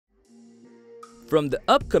From the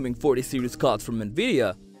upcoming 40 series cards from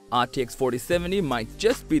NVIDIA, RTX 4070 might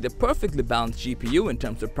just be the perfectly balanced GPU in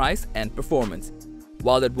terms of price and performance.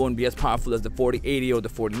 While it won't be as powerful as the 4080 or the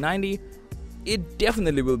 4090, it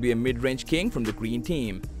definitely will be a mid-range king from the green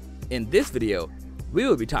team. In this video, we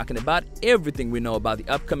will be talking about everything we know about the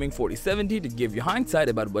upcoming 4070 to give you hindsight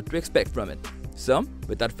about what to expect from it. So,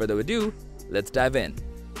 without further ado, let's dive in.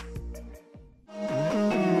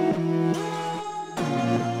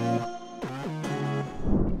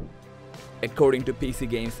 According to PC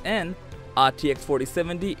Games N, RTX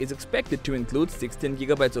 4070 is expected to include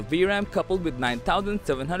 16GB of VRAM coupled with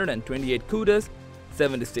 9728 CUDAs,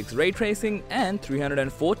 76 ray tracing, and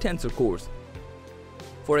 304 tensor cores.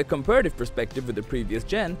 For a comparative perspective with the previous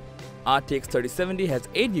gen, RTX 3070 has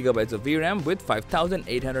 8GB of VRAM with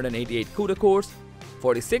 5888 CUDA cores,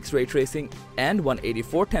 46 ray tracing, and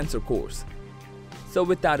 184 tensor cores. So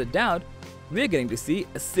without a doubt, we're getting to see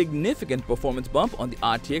a significant performance bump on the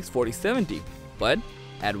RTX 4070, but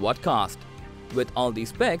at what cost? With all these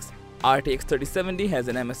specs, RTX 3070 has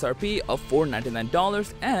an MSRP of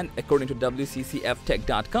 $499, and according to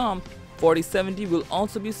WCCFtech.com, 4070 will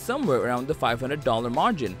also be somewhere around the $500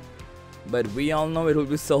 margin. But we all know it will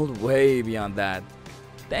be sold way beyond that.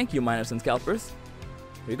 Thank you, miners and scalpers.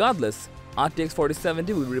 Regardless, RTX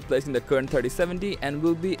 4070 will be replacing the current 3070 and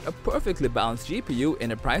will be a perfectly balanced GPU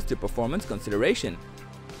in a price to performance consideration.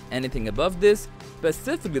 Anything above this,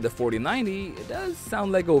 specifically the 4090, does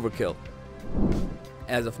sound like overkill.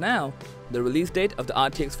 As of now, the release date of the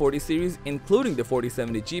RTX 40 series including the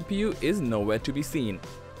 4070 GPU is nowhere to be seen.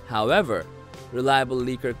 However, reliable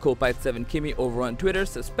leaker Copite7Kimi over on Twitter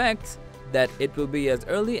suspects that it will be as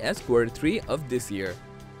early as Q3 of this year.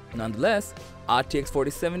 Nonetheless, RTX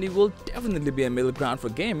 4070 will definitely be a middle ground for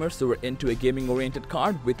gamers who are into a gaming-oriented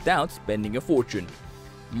card without spending a fortune.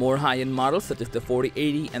 More high-end models such as the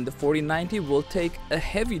 4080 and the 4090 will take a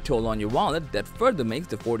heavy toll on your wallet that further makes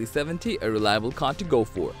the 4070 a reliable card to go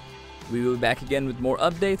for. We will be back again with more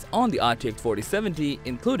updates on the RTX 4070,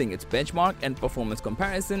 including its benchmark and performance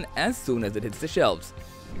comparison as soon as it hits the shelves.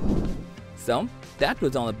 So, that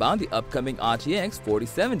was all about the upcoming RTX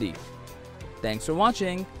 4070. Thanks for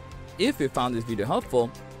watching. If you found this video helpful,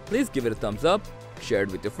 please give it a thumbs up, share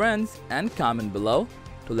it with your friends, and comment below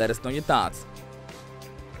to let us know your thoughts.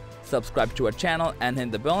 Subscribe to our channel and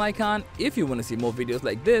hit the bell icon if you want to see more videos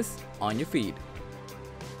like this on your feed.